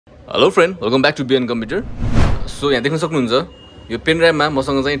Hello friend, welcome back to बिएन computer. So यहाँ देख्न सक्नुहुन्छ यो पेन ड्राइभमा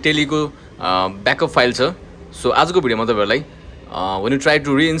मसँग चाहिँ टेलीको ब्याकअप फाइल छ। सो आजको भिडियोमा तपाईहरुलाई when you try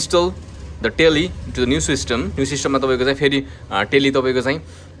to रिइन्स्टल the tele to the new सिस्टममा तपाईको चाहिँ फेरि टेली तपाईको चाहिँ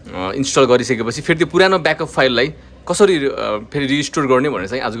इन्स्टल गरिसकेपछि फेरि त्यो पुरानो ब्याकअप फाइललाई कसरी फेरि रिस्टोर गर्ने भनेर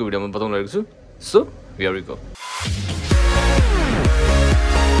चाहिँ आजको भिडियोमा बताउन लागेको छु। So here we go.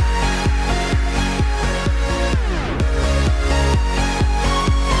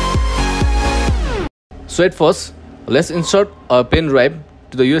 So at first, let's insert a pen drive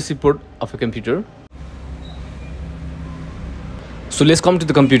to the USB port of a computer. So let's come to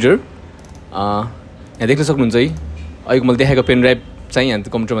the computer. यहाँ देख्न सक्नुहुन्छ है, अहिलेको मैले देखाएको पेन ड्राइभ चाहिँ यहाँ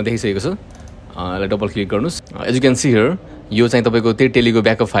कम्प्युटरमा देखिसकेको छ। यसलाई डबल क्लिक गर्नुस्। As you can see here, यो चाहिँ तपाईको त्यही टेलीको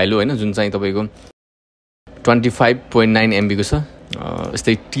ब्याकअप फाइल हो हैन, जुन चाहिँ तपाईको 25.9 MB को छ।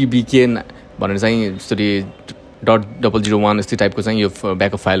 यस्तै TBK भनेर चाहिँ यसरी .001 यस्तै टाइपको चाहिँ यो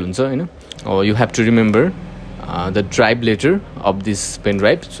ब्याकअप फाइल हुन्छ हैन। You have to remember the drive later of this pen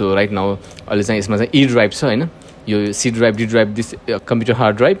drive. So right now अहिले चाहिँ यसमा चाहिँ E drive छ हैन, यो C drive, D drive, this computer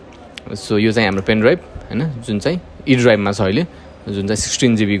hard drive. So यो चाहिँ हाम्रो पेन ड्राइभ हैन, जुन चाहिँ E drive मा छ अहिले, जुन चाहिँ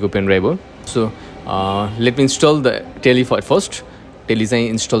 16 GB को पेन ड्राइभ हो। So let me install the tele first. Tele चाहिँ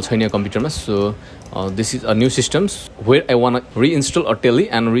इन्स्टल छैन कम्प्युटरमा। So this is a new system where I want to reinstall a tele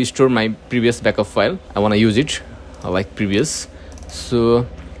and restore my previous backup file. I want to use it like previous. So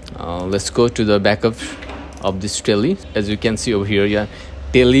let's go to the backup of this tele. As you can see over here, yeah,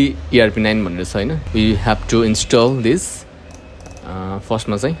 tele ERP9 भनेर छ हैन। We have to install this. First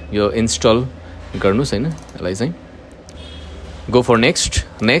मा चाहिँ यो install गर्नुस् हैन, यसलाई चाहिँ go for next,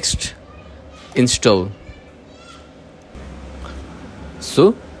 install.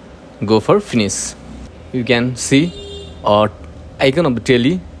 So go for finish. You can see a icon of the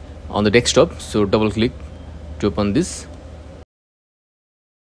tele on the desktop. So double click to open this.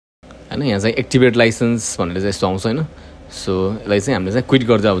 हैन, यहाँ चाहिँ एक्टिभेट लाइसेन्स भनेर चाहिँ यस्तो आउँछ हैन। सो यसलाई चाहिँ हामीले चाहिँ क्विट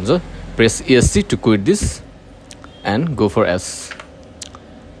गर्दा हुन्छ। Press ESC to quit this and go for S.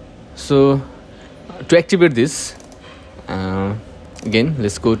 So to activate this again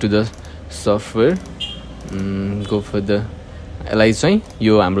let's go to the software, go for the यसलाई चाहिँ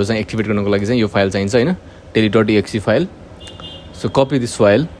यो हाम्रो चाहिँ एक्टिभेट गर्नको लागि चाहिँ यो फाइल चाहिन्छ हैन, tele.exe file. So copy this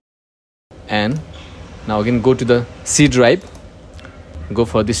file and now again go to the C drive, go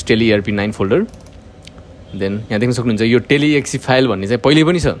for this tele ERP9 folder. Then यहाँ देख्न सक्नुहुन्छ यो tele.exe फाइल भन्ने चाहिँ पहिले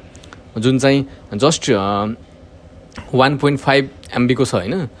पनि छ, जुन चाहिँ जस्ट 1.5 MB को छ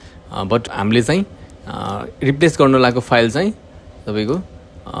हैन। बट हामीले चाहिँ रिप्लेस गर्न लागेको फाइल चाहिँ तपाईको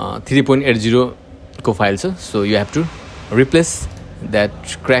 3.80 को फाइल छ। So you have to replace that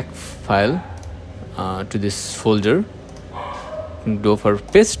crack file to this folder, go for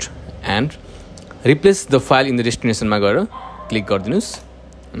paste and replace the file in the डेस्टिनेसनमा गएर क्लिक गरिदिनुस्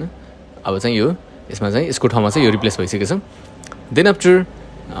हैन। अब चाहिँ यो यसमा चाहिँ यसको ठाउँमा चाहिँ यो रिप्लेस भइसकेको छ। Then after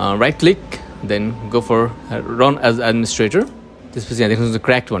right click, then go for run as administrator. त्यसपछि यहाँ देख्नुहुन्छ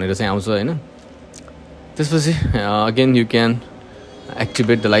क्र्याक्ड भनेर चाहिँ आउँछ हैन। त्यसपछि again you can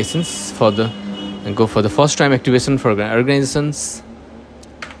activate the licence for the go for the first time activation for organisations.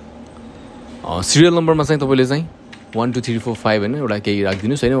 Serial नम्बरमा चाहिँ तपाईँले चाहिँ 1 2 3 4 5 हैन एउटा केही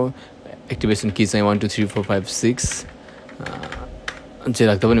राखिदिनुस् हैन। एक्टिभेसन की चाहिँ 1 2 3 4 5 6 चाहिँ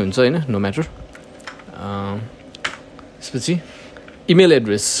राख्दा पनि हुन्छ हैन, नो म्याटर। त्यसपछि इमेल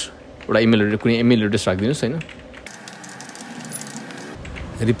एड्रेस, एउटा कुनै इमेल एड्रेस राखिदिनुहोस् हैन।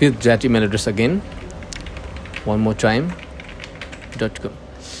 Repeat that email address again one more time .com.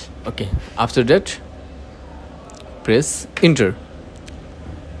 Okay, after that press enter.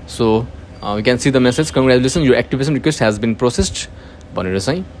 So you can see the message, congratulations, your activation request has been processed भनेर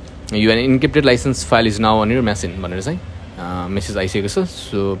चाहिँ यो encrypted license file is now on your machine भनेर चाहिँ message आइसकेको छ।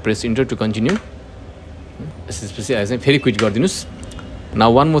 So press enter to continue. त्यसपछि अहिले चाहिँ फेरि क्विट गरिदिनुहोस्।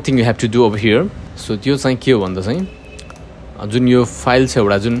 Now one more thing you have to do over here. So त्यो चाहिँ के हो भन्दा चाहिँ जुन यो फाइल छ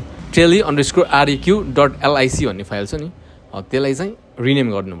एउटा, जुन tele_req.lic भन्ने फाइल छ नि, त्यसलाई चाहिँ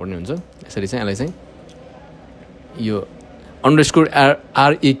रिनेम गर्नुपर्ने हुन्छ। यसरी चाहिँ यसलाई चाहिँ यो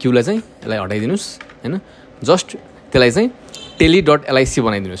 _req लाई चाहिँ यसलाई हटाइदिनुहोस् हैन, जस्ट त्यसलाई चाहिँ tele.lic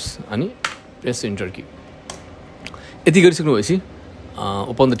बनाइदिनुहोस् अनि प्रेस इन्टर की। यति गरिसक्नु भएपछि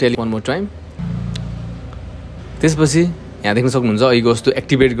open the tele one more time. त्यसपछि यहाँ देख्न सक्नुहुन्छ अहिलेको जस्तो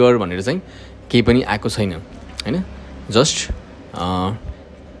एक्टिभेट गर भनेर चाहिँ केही पनि आएको छैन हैन, जस्ट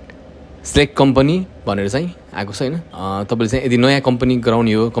सिलेक्ट कम्पनी भनेर चाहिँ आएको छ हैन। तपाईँले चाहिँ यदि नयाँ कम्पनी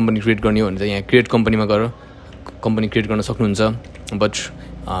गराउने हो, कम्पनी क्रिएट गर्ने हो भने चाहिँ यहाँ क्रिएट कम्पनीमा गएर कम्पनी क्रिएट गर्न सक्नुहुन्छ। But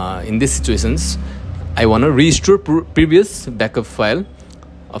in this situations I want to restore previous backup file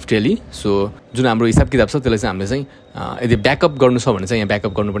of tele. So जुन हाम्रो हिसाब किताब छ त्यसलाई चाहिँ हामीले चाहिँ यदि ब्याकअप गर्नु छ भने चाहिँ यहाँ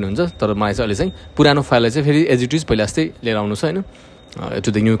ब्याकअप गर्नुपर्ने हुन्छ तर मलाई चाहिँ अहिले चाहिँ पुरानो फाइललाई चाहिँ फेरि एज इट इज पहिला जस्तै लिएर आउनु छ हैन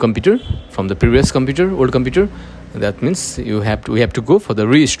to the new computer from the previous computer old computer that means we have to go for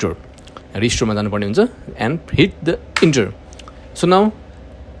the रिस्टोरमा जानुपर्ने हुन्छ and hit the enter so now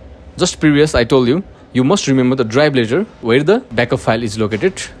just previous I told you must remember the drive later where the backup file is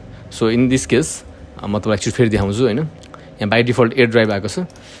located. So in this case म तपाईलाई एकचोटि फेरि देखाउँछु हैन यहाँ by default A drive आएको छ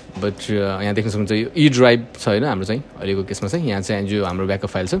बट यहाँ देख्न सक्नुहुन्छ यो ई ड्राइभ छ हैन हाम्रो चाहिँ अहिलेको केसमा चाहिँ यहाँ चाहिँ जो हाम्रो ब्याकअप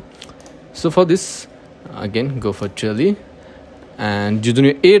फाइल छ so for this again go for tele and जुन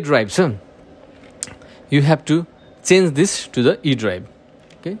यो ए ड्राइभ छ you have to change this to the E drive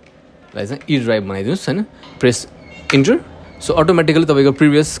okay यसलाई चाहिँ ई ड्राइभ बनाइदिनुहोस् हैन प्रेस इन्टर सो अटोमेटिकली तपाईँको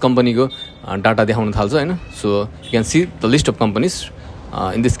प्रिभियस कम्पनीको डाटा देखाउन थाल्छ हैन so you can see the list of companies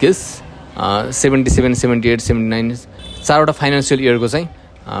in this case 77 78 79 चारवटा फाइनेन्सियल इयरको चाहिँ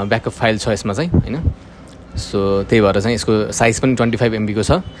ब्याकअप फाइल छ यसमा चाहिँ हैन सो त्यही भएर चाहिँ यसको साइज पनि 25 MB को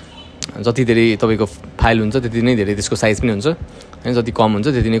छ जति धेरै तपाईँको फाइल हुन्छ त्यति नै धेरै त्यसको साइज पनि हुन्छ हैन जति कम हुन्छ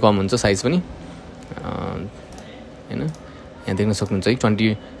त्यति नै कम हुन्छ साइज पनि हैन यहाँ देख्न सक्नुहुन्छ है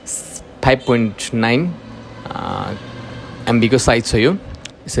 25.9 MB को साइज छ यो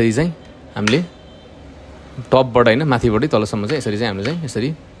यसरी चाहिँ हामीले टपबाट हैन माथिबाटै तलसम्म चाहिँ यसरी चाहिँ हामीले चाहिँ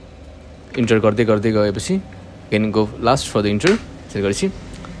यसरी इन्टर गर्दै गर्दै गएपछि can go last for the enter यसरी गरेपछि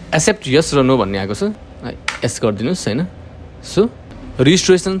एक्सेप्ट यस र नो भन्ने आएको छ यस गरिदिनुहोस् हैन सो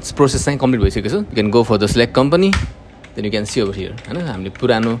रेजिस्ट्रेसन प्रोसेस चाहिँ कम्प्लिट भइसकेको छ you can go for the select company then you can C over here हैन हामीले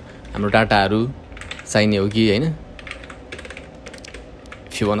पुरानो हाम्रो डाटाहरू चाहिने हो कि हैन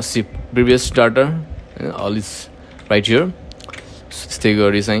if you want to see previous data all is right here त्यस्तै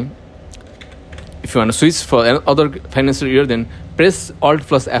गरी चाहिँ if you want to switch for another financial year then press alt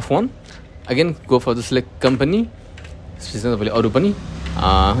plus F1 again go for the select company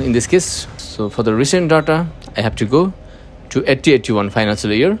in this case so for the recent data I have to go to 8081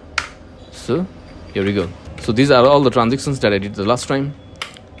 financial year so here we go so these are all the transactions that I did the last time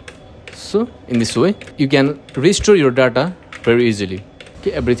so in this way you can restore your data very easily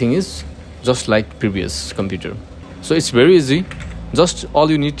okay everything is just like previous computer so it's very easy just all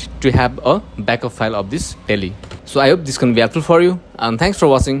you need to have a backup file of this tele so I hope this can be helpful for you and thanks for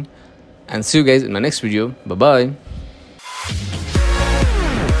watching and see you guys in my next video bye bye